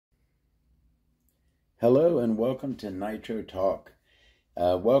Hello and welcome to Nitro Talk.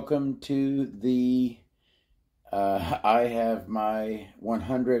 Welcome to the, I have my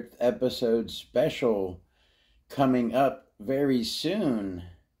 100th episode special coming up very soon.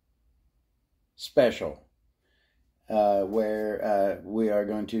 Special, where we are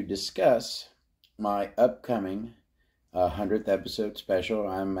going to discuss my upcoming 100th episode special.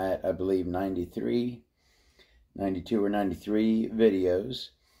 I'm at, I believe, 92 or 93 videos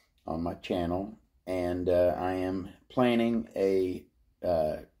on my channel. And I am planning a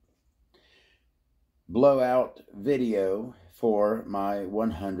blowout video for my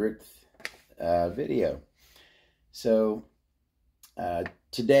 100th video. So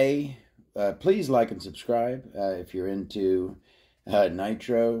today, please like and subscribe if you're into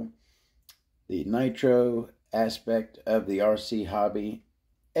Nitro, the Nitro aspect of the RC hobby,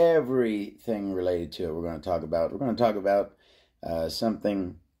 everything related to it we're going to talk about. We're going to talk about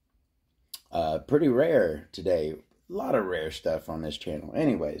something pretty rare today. A lot of rare stuff on this channel.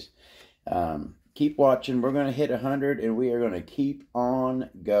 Anyways, keep watching. We're going to hit 100 and we are going to keep on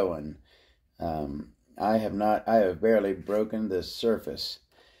going. I have barely broken the surface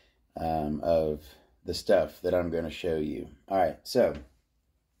of the stuff that I'm going to show you. All right, so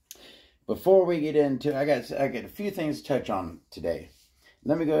before we get into, I got a few things to touch on today.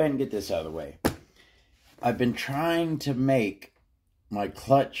 Let me go ahead and get this out of the way. I've been trying to make my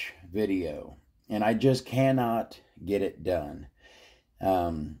clutch video, and I just cannot get it done.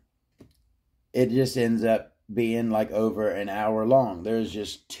 It just ends up being like over an hour long. There's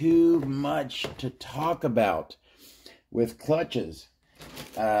just too much to talk about with clutches.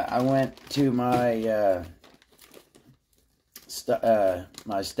 I went to my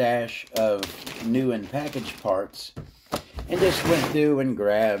my stash of new and packaged parts and just went through and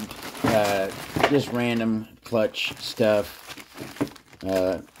grabbed just random clutch stuff.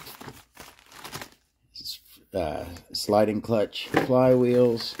 Sliding clutch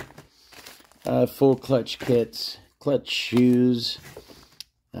flywheels, full clutch kits, clutch shoes,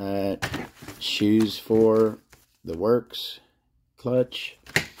 shoes for the works clutch,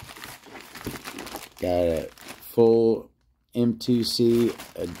 got a full NTC,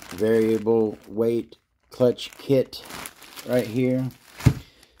 a variable weight clutch kit right here,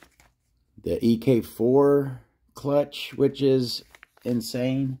 the EK4 clutch, which is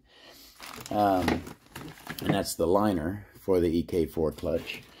insane. And that's the liner for the EK4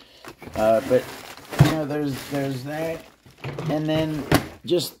 clutch. But you know, there's that, and then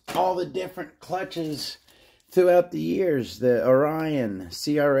just all the different clutches throughout the years. The Orion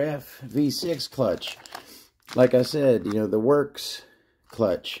CRF V6 clutch, like I said, you know, the Works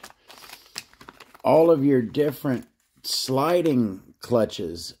clutch. All of your different sliding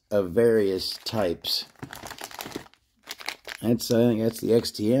clutches of various types. I think that's the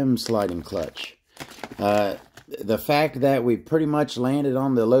XTM sliding clutch. The fact that we pretty much landed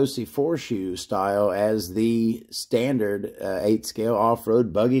on the Losi 4-shoe style as the standard 8-scale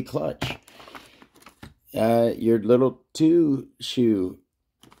off-road buggy clutch. Your little 2-shoe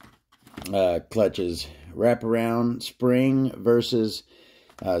clutches, wraparound spring versus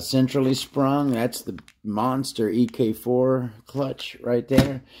centrally sprung. That's the monster EK4 clutch right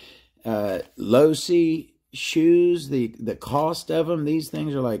there. Losi shoes, the cost of them, these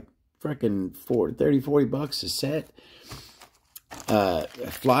things are like freaking $30-40 a set.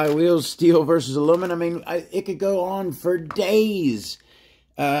 Flywheels, steel versus aluminum. I mean, it could go on for days.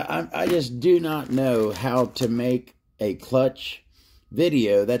 I just do not know how to make a clutch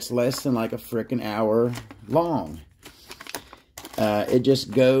video that's less than like a freaking hour long. It just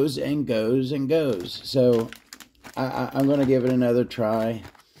goes and goes and goes. So I'm going to give it another try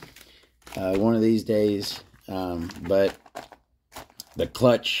one of these days. But the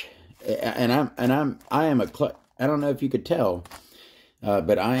clutch, and I am a clutch. I don't know if you could tell,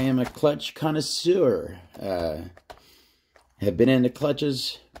 but I am a clutch connoisseur. Have been into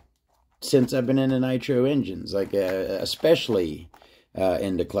clutches since I've been into nitro engines, like especially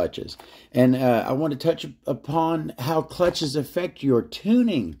into clutches. And I want to touch upon how clutches affect your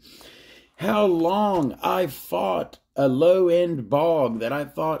tuning. How long I fought a low-end bog that I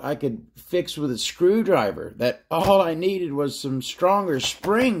thought I could fix with a screwdriver, that all I needed was some stronger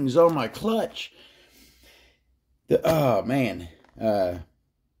springs on my clutch. Oh man,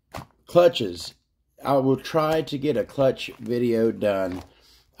 clutches. I will try to get a clutch video done.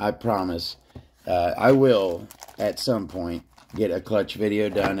 I promise. I will at some point get a clutch video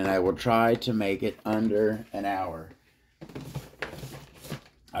done, and I will try to make it under an hour.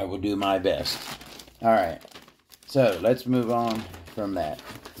 I will do my best. All right. So let's move on from that.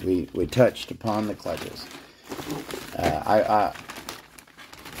 We touched upon the clutches. Yeah,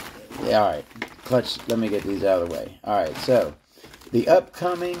 all right. clutch, let me get these out of the way. All right, so the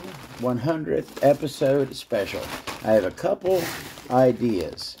upcoming 100th episode special. I have a couple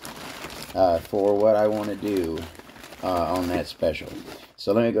ideas for what I want to do on that special.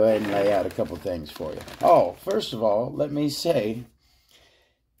 So let me go ahead and lay out a couple things for you. Oh, first of all, let me say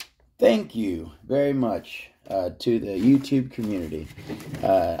thank you very much to the YouTube community.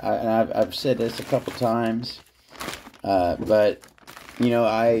 I've said this a couple times, but you know,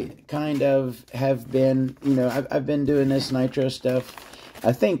 I kind of have been, you know, I've been doing this nitro stuff.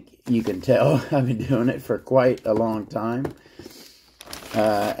 I think you can tell I've been doing it for quite a long time.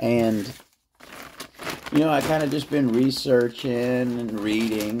 And, you know, I kind of just been researching and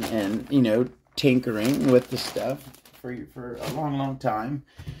reading and, you know, tinkering with the stuff for a long, long time.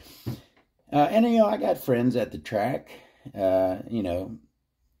 And, you know, I got friends at the track. You know,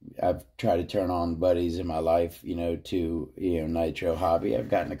 I've tried to turn on buddies in my life, you know, to, you know, nitro hobby. I've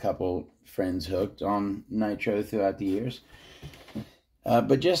gotten a couple friends hooked on nitro throughout the years.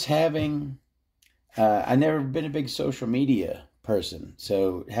 But just having, I've never been a big social media person.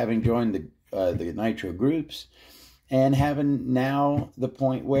 So having joined the nitro groups and having now the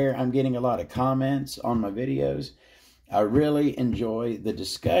point where I'm getting a lot of comments on my videos, I really enjoy the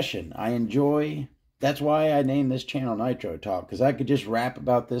discussion. That's why I named this channel Nitro Talk, because I could just rap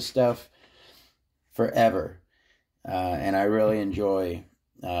about this stuff forever. And I really enjoy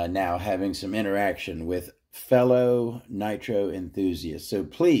now having some interaction with fellow nitro enthusiasts. So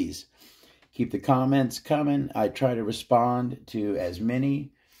please keep the comments coming. I try to respond to as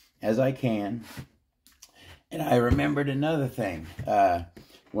many as I can. And I remembered another thing.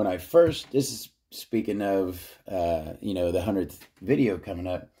 When I first, this is speaking of, you know, the 100th video coming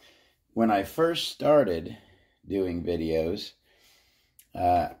up. When I first started doing videos,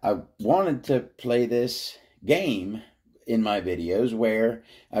 I wanted to play this game in my videos where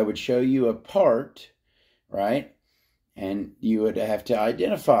I would show you a part, right? And you would have to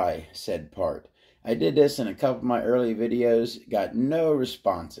identify said part. I did this in a couple of my early videos, got no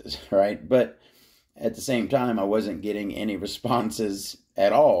responses, right? But at the same time, I wasn't getting any responses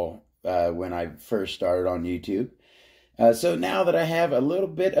at all when I first started on YouTube. So now that I have a little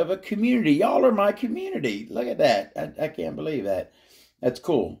bit of a community, y'all are my community. Look at that. I can't believe that. That's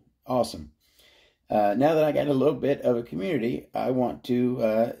cool. Awesome. Now that I got a little bit of a community, I want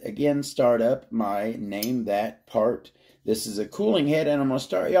to, again, start up my Name That part. This is a cooling head, and I'm going to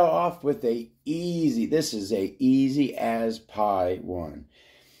start y'all off with this is a easy as pie one.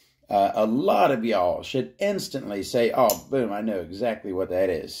 A lot of y'all should instantly say, oh, boom, I know exactly what that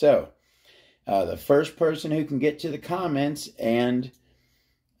is. So, the first person who can get to the comments and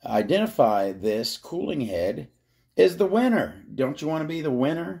identify this cooling head is the winner. Don't you want to be the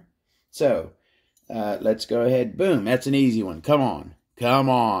winner? So, let's go ahead. Boom, that's an easy one. Come on. Come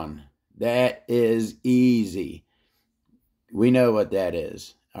on. That is easy. We know what that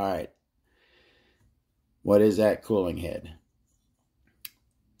is. All right. What is that cooling head?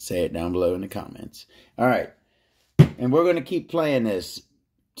 Say it down below in the comments. All right. And we're going to keep playing this.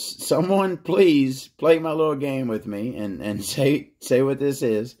 Someone please play my little game with me and say what this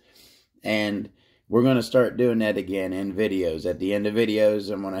is. And we're going to start doing that again in videos. At the end of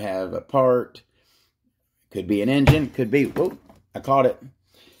videos, I'm going to have a part. Could be an engine. Could be, oh, I caught it.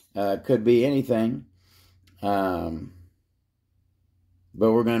 Could be anything.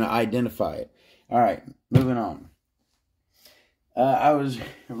 But we're going to identify it. All right, moving on. I was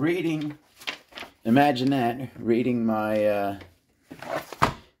reading, imagine that, reading my,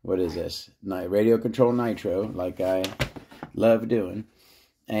 what is this? Radio Control Nitro, like I love doing.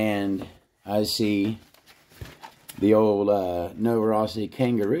 And I see the old Novarossi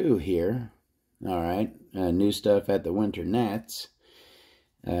Kangaroo here. All right, new stuff at the Winter Nats.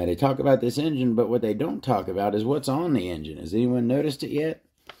 They talk about this engine, but what they don't talk about is what's on the engine. Has anyone noticed it yet?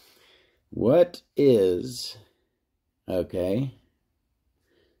 What is, okay,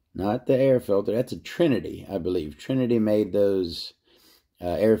 not the air filter. That's a Trinity, I believe. Trinity made those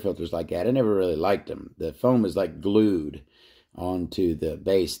air filters like that. I never really liked them. The foam is like glued onto the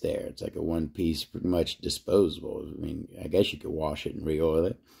base there. It's like a one-piece, pretty much disposable. I mean, I guess you could wash it and re-oil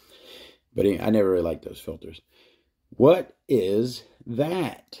it. But I never really liked those filters. What is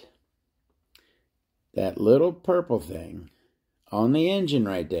that? That little purple thing on the engine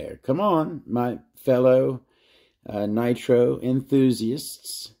right there. Come on, my fellow nitro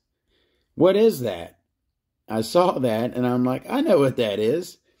enthusiasts. What is that? I saw that and I'm like, I know what that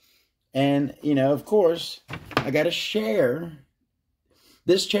is. And, you know, of course, I got to share.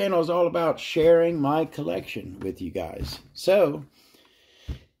 This channel is all about sharing my collection with you guys. So,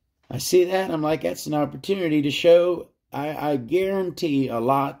 I see that, I'm like, that's an opportunity to show. I guarantee a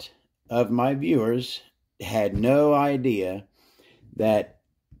lot of my viewers had no idea that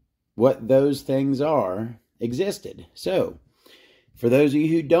what those things are existed. So, for those of you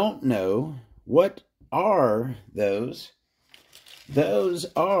who don't know, what are those? Those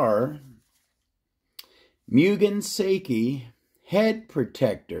are Mugen Seiki head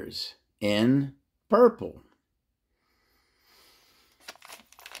protectors in purple.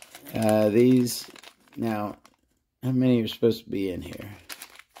 These, now, how many are supposed to be in here?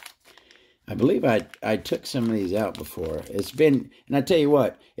 I believe I took some of these out before. It's been, and I tell you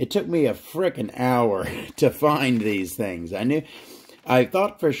what, it took me a frickin' hour to find these things. I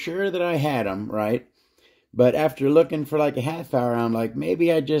thought for sure that I had them, right? But after looking for like a half hour, I'm like, maybe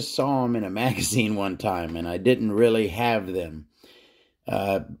I just saw them in a magazine one time and I didn't really have them.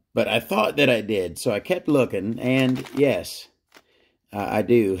 But I thought that I did, so I kept looking, and yes, I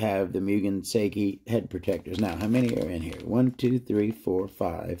do have the Mugen Seiki head protectors. Now, how many are in here? 1, 2, 3, 4,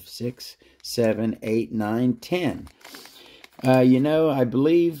 5, 6, 7, 8, 9, 10. You know, I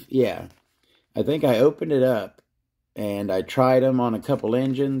believe, yeah, I think I opened it up and I tried them on a couple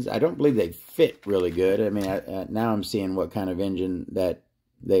engines. I don't believe they fit really good. I mean, now I'm seeing what kind of engine that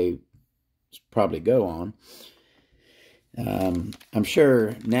they probably go on. I'm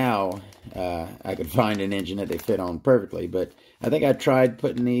sure now I could find an engine that they fit on perfectly, but I think I tried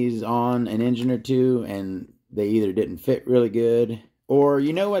putting these on an engine or two, and they either didn't fit really good, or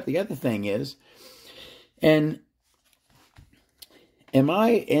you know what the other thing is, and am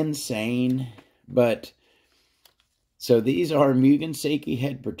I insane? But so these are Mugen Seiki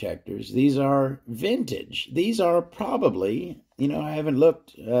head protectors. These are vintage. These are probably, you know, I haven't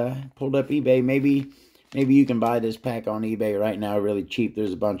looked, pulled up eBay. Maybe you can buy this pack on eBay right now really cheap.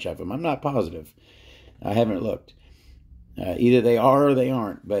 There's a bunch of them. I'm not positive. I haven't looked. Either they are or they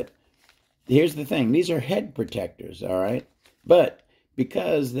aren't. But here's the thing. These are head protectors, all right? But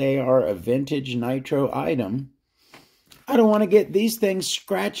because they are a vintage nitro item, I don't want to get these things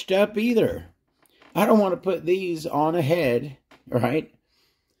scratched up either. I don't want to put these on a head, right,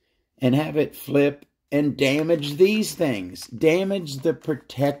 and have it flip and damage these things. Damage the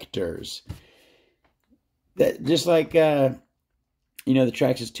protectors. That just like, you know, the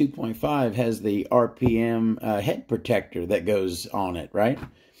Traxxas 2.5 has the RPM head protector that goes on it, right?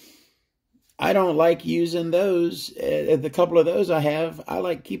 I don't like using those. The couple of those I have, I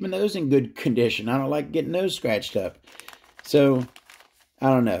like keeping those in good condition. I don't like getting those scratched up. So, I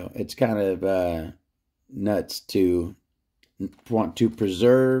don't know. It's kind of nuts to want to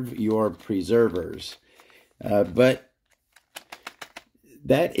preserve your preservers. But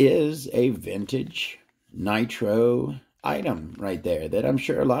that is a vintage nitro item right there that I'm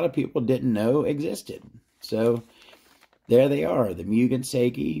sure a lot of people didn't know existed. So there they are, the Mugen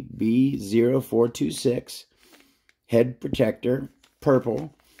Seiki B0426 head protector,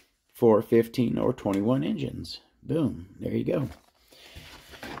 purple, for 15 or 21 engines. Boom, there you go.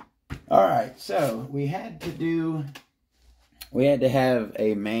 All right, so we had to have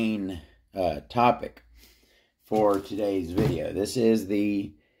a main topic for today's video. This is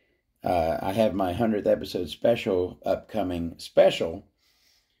the I have my 100th episode special, upcoming special.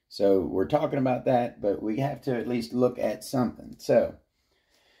 So we're talking about that, but we have to at least look at something. So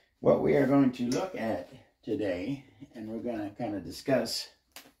what we are going to look at today, and we're going to kind of discuss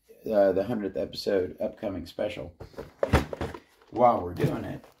the 100th episode upcoming special while we're doing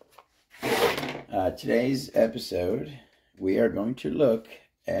it. Today's episode, we are going to look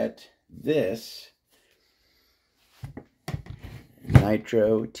at this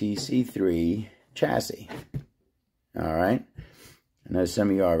Nitro TC3 chassis. All right. I know some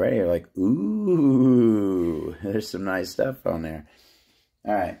of you already are like, ooh, there's some nice stuff on there.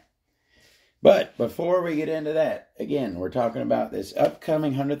 All right. But before we get into that, again, we're talking about this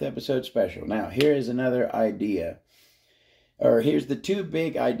upcoming 100th episode special. Now, here is another idea. Or here's the two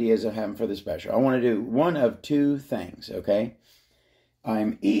big ideas I'm having for the special. I want to do one of two things, okay?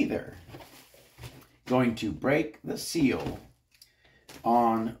 I'm either going to break the seal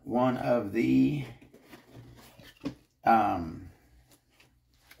on one of the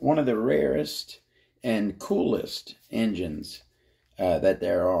rarest and coolest engines that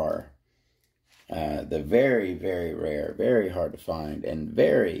there are. The very, very rare, very hard to find, and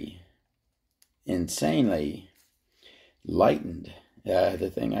very insanely lightened.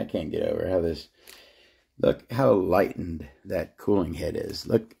 The thing I can't get over, how this, look how lightened that cooling head is.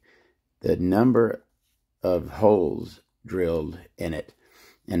 Look, the number of holes drilled in it,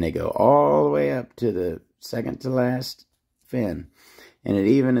 and they go all the way up to the second to last fin, and it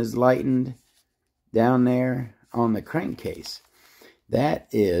even is lightened down there on the crankcase. That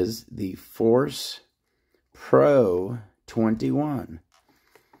is the Force Pro 21.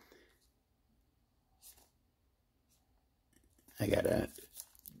 I got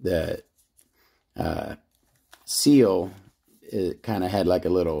the seal, it kind of had like a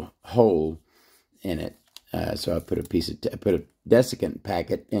little hole in it. So I put a desiccant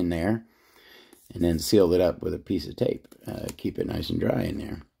packet in there and then sealed it up with a piece of tape. Keep it nice and dry in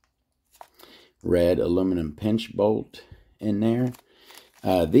there. Red aluminum pinch bolt in there.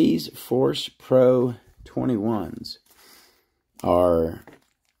 These Force Pro 21s are,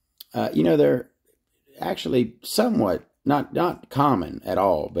 you know, they're actually somewhat, not common at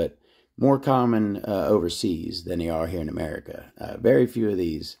all, but more common overseas than they are here in America. Very few of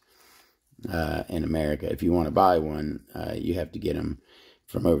these in America. If you want to buy one, you have to get them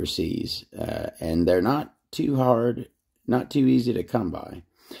from overseas. And they're not too hard, not too easy to come by.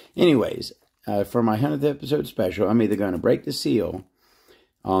 Anyways, for my 100th episode special, I'm either going to break the seal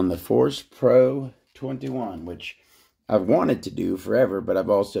on the Force Pro 21, which I've wanted to do forever, but I've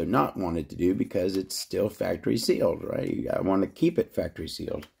also not wanted to do because it's still factory sealed, right? I want to keep it factory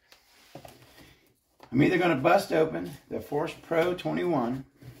sealed. I'm either going to bust open the Force Pro 21,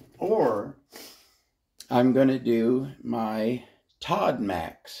 or I'm going to do my Todd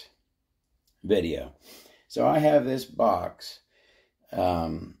Max video. So I have this box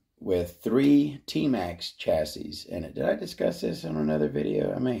with 3 T-Max chassis in it. Did I discuss this on another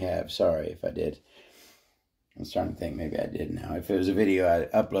video? I may have. Sorry if I did. I'm starting to think maybe I did now. If it was a video I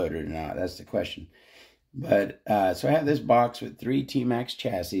uploaded or not, that's the question. But so I have this box with 3 T-Max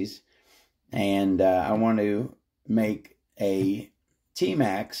chassis, and I want to make a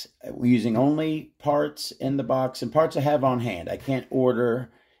T-Max using only parts in the box and parts I have on hand. I can't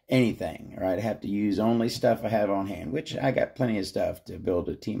order anything, right? I have to use only stuff I have on hand, which I got plenty of stuff to build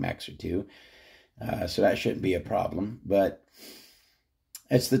a T-Max or two. So that shouldn't be a problem. But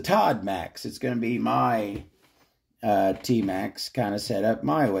it's the Todd Max. It's going to be my T-Max kind of set up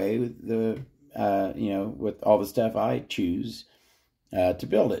my way with the, you know, with all the stuff I choose to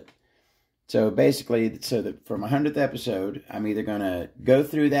build it. So basically, for my 100th episode, I'm either going to go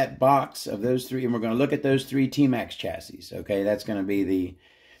through that box of those 3, and we're going to look at those 3 T-Max chassis. Okay, that's going to be the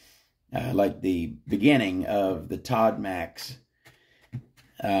like the beginning of the Todd Max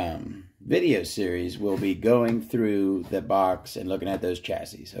video series. We'll be going through the box and looking at those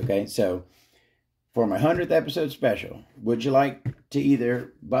chassis. Okay, so for my 100th episode special, would you like to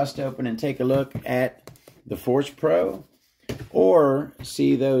either bust open and take a look at the Force Pro, or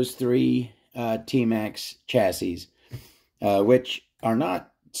see those 3 T-Max chassis, which are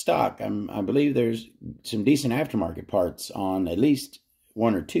not stock? I believe there's some decent aftermarket parts on at least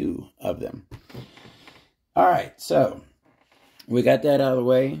 1 or 2 of them. All right, so we got that out of the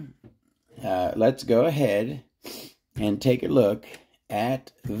way. Let's go ahead and take a look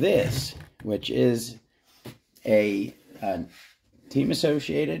at this, which is a Team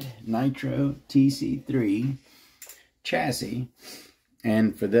Associated Nitro TC3 chassis.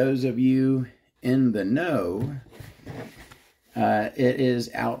 And for those of you in the know, it is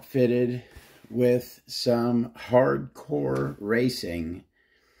outfitted with some hardcore racing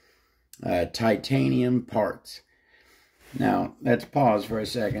titanium parts. Now, let's pause for a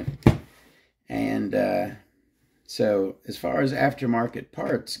second. And so as far as aftermarket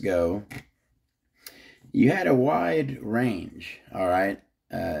parts go, you had a wide range, all right?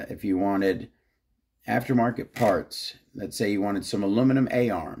 If you wanted aftermarket parts, let's say you wanted some aluminum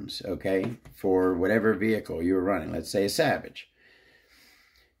A-arms, okay, for whatever vehicle you were running, let's say a Savage.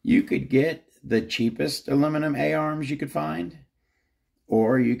 You could get the cheapest aluminum A-arms you could find,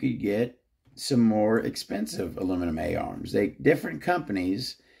 or you could get some more expensive aluminum A-arms. Different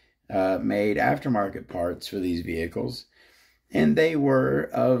companies made aftermarket parts for these vehicles, and they were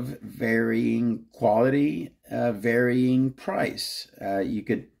of varying quality, varying price. You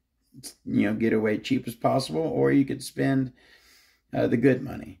could, you know, get away cheap as possible, or you could spend the good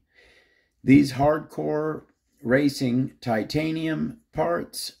money. These hardcore racing titanium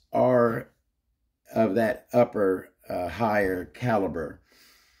parts are of that upper, higher caliber.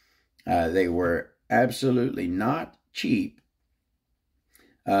 They were absolutely not cheap.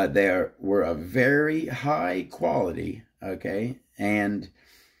 They were of very high quality, okay, and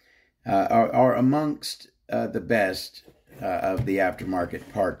are amongst the best of the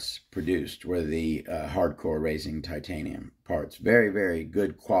aftermarket parts produced, were the hardcore racing titanium parts. Very, very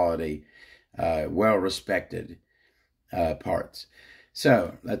good quality, well-respected parts.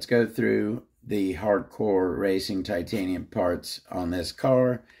 So let's go through the hardcore racing titanium parts on this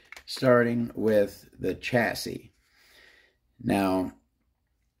car, starting with the chassis. Now,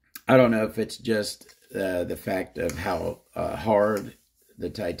 I don't know if it's just the fact of how hard the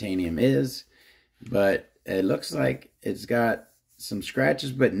titanium is, but it looks like it's got some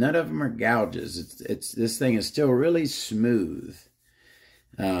scratches, but none of them are gouges. This thing is still really smooth.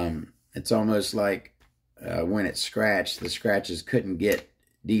 It's almost like when it's scratched, the scratches couldn't get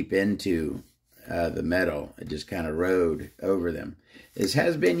deep into the metal. It just kind of rode over them. This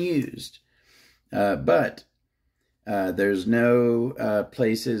has been used, but there's no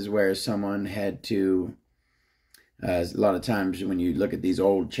places where someone had to, a lot of times when you look at these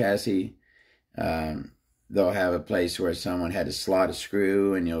old chassis, they'll have a place where someone had to slot a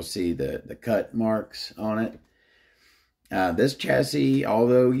screw and you'll see the cut marks on it. This chassis,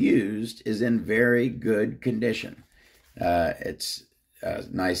 although used, is in very good condition. It's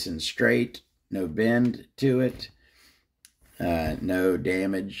nice and straight, no bend to it, no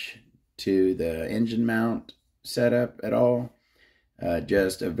damage to the engine mount setup at all.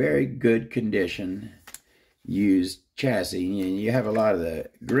 Just a very good condition used chassis. And you have a lot of the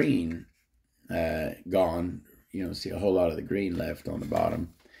green gone. You don't see a whole lot of the green left on the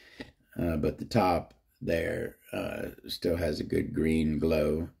bottom, but the top there still has a good green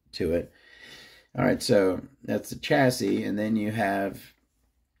glow to it. All right, so that's the chassis, and then you have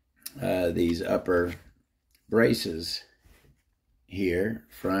these upper braces here,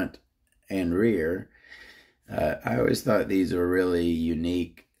 front and rear. I always thought these were really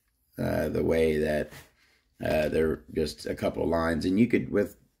unique, the way that they're just a couple lines, and you could,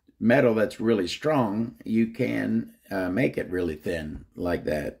 with metal that's really strong, you can make it really thin like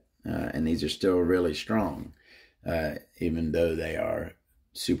that, and these are still really strong, even though they are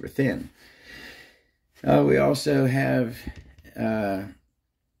super thin. We also have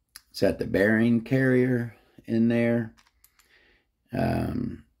set the bearing carrier in there,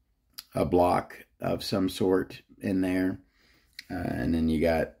 a block of some sort in there, and then you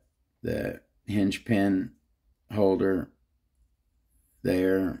got the hinge pin holder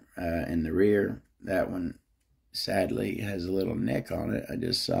there in the rear. That one sadly has a little nick on it. I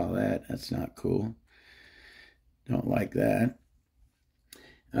just saw that. That's not cool. Don't like that.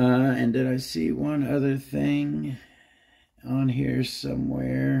 And did I see one other thing on here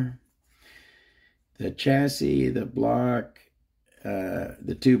somewhere? The chassis, the block,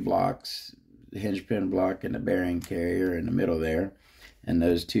 the two blocks, the hinge pin block and the bearing carrier in the middle there, and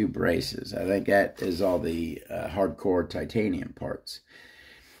those two braces. I think that is all the hardcore titanium parts.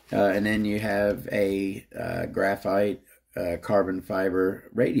 And then you have a graphite carbon fiber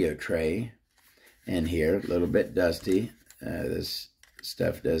radio tray in here, a little bit dusty. This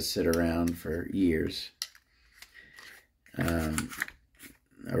stuff does sit around for years.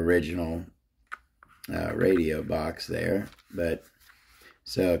 Original radio box there, but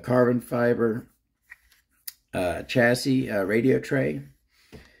so carbon fiber chassis radio tray,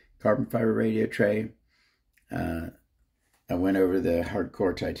 carbon fiber radio tray. I went over the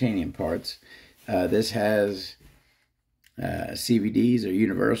hardcore titanium parts. This has CVDs or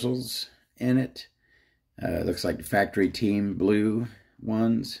universals in it. Looks like the factory team blue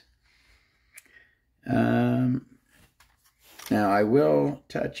ones. Now I will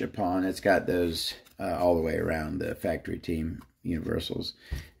touch upon, it's got those all the way around, the factory team universals,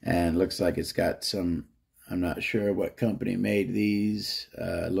 and looks like it's got some, I'm not sure what company made these,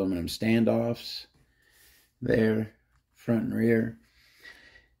 aluminum standoffs there, front and rear.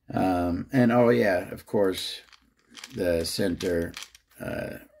 And oh yeah, of course, the center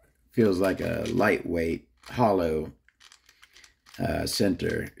feels like a lightweight, hollow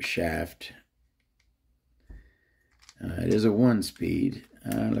center shaft. It is a 1-speed.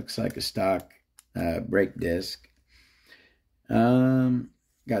 Looks like a stock brake disc.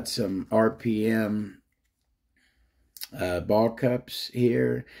 Got some RPM ball cups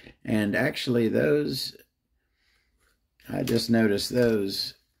here, and actually those, I just noticed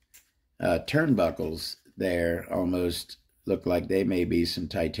those turnbuckles there almost look like they may be some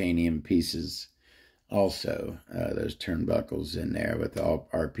titanium pieces also. Those turnbuckles in there with all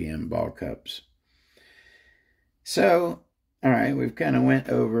RPM ball cups. So, all right, we've kind of went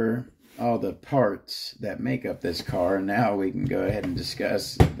over all the parts that make up this car. Now we can go ahead and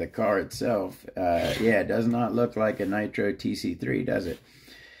discuss the car itself. Yeah, it does not look like a Nitro TC3, does it?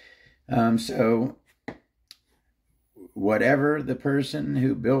 So, whatever the person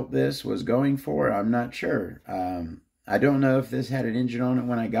who built this was going for, I'm not sure. I don't know if this had an engine on it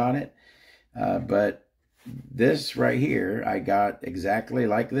when I got it, but this right here, I got exactly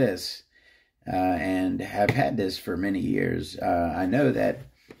like this. And have had this for many years. I know that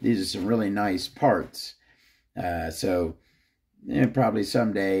these are some really nice parts. So probably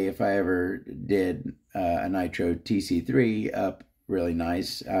someday, if I ever did a Nitro TC3 up really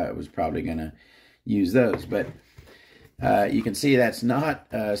nice, I was probably going to use those. But you can see that's not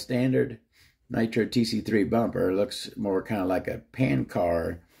standard Nitro TC3 bumper. It looks more kind of like a pan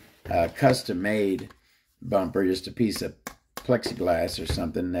car, custom-made bumper, just a piece of plexiglass or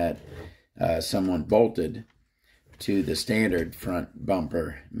something that someone bolted to the standard front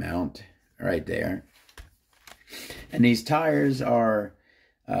bumper mount right there. And these tires are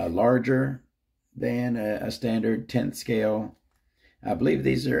larger than a standard 10th scale. I believe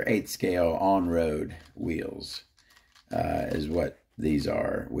these are 8th scale on-road wheels, is what these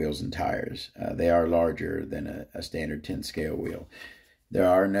are, wheels and tires. They are larger than a standard 10th scale wheel. There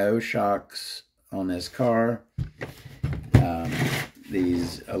are no shocks on this car.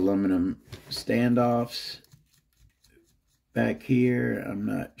 These aluminum standoffs back here, I'm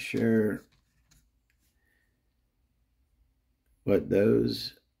not sure what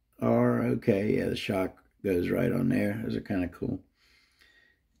those are. Okay, yeah, the shock goes right on there. Those are kind of cool.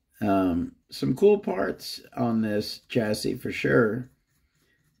 Some cool parts on this chassis for sure.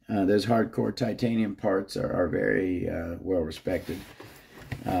 Those hardcore titanium parts are very well respected.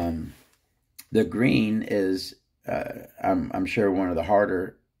 The green is, I'm sure, one of the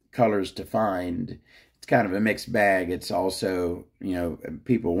harder colors to find. It's kind of a mixed bag. It's also, you know,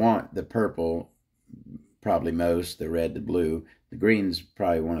 people want the purple probably most, the red, the blue. The green's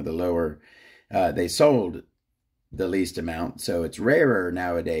probably one of the lower. They sold the least amount, so it's rarer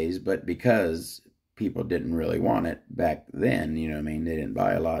nowadays, but because people didn't really want it back then, you know what I mean, they didn't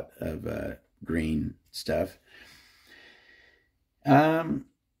buy a lot of green stuff.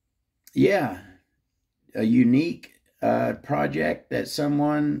 Yeah, a unique project that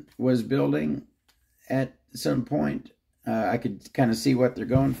someone was building at some point. I could kind of see what they're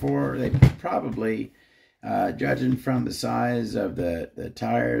going for. They probably, judging from the size of the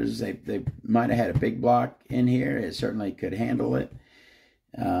tires, they might have had a big block in here. It certainly could handle it.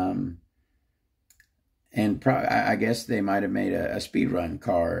 And I guess they might have made a speed run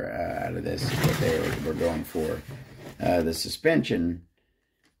car out of this, what they were going for. The suspension,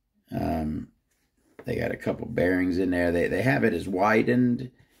 they got a couple bearings in there. They have it as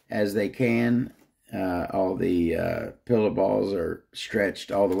widened as they can. All the pillow balls are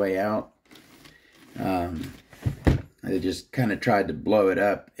stretched all the way out. They just kind of tried to blow it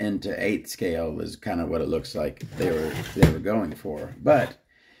up into 8th scale is kind of what it looks like they were going for. But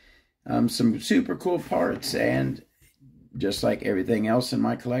some super cool parts, and just like everything else in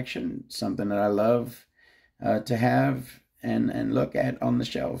my collection, something that I love to have and look at on the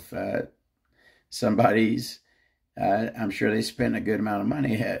shelf. Somebody's, I'm sure they spent a good amount of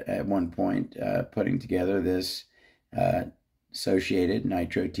money at one point putting together this Associated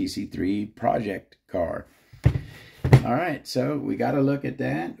Nitro TC3 project car. All right, so we got to look at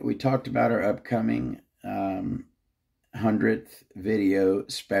that. We talked about our upcoming 100th video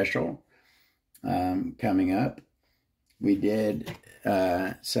special coming up. We did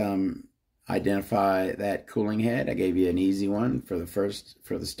some identify that cooling head. I gave you an easy one for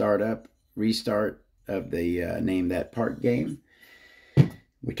the startup restart of the name that part game.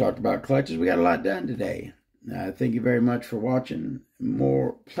 We talked about clutches. We got a lot done today. Thank you very much for watching.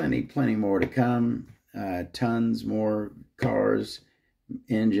 Plenty more to come. Tons more cars,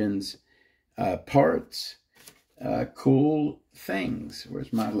 engines, parts, cool things.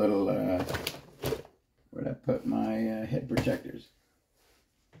 Where's my little, where'd I put my head protectors?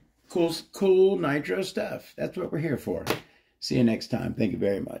 Cool nitro stuff. That's what we're here for. See you next time. Thank you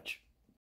very much.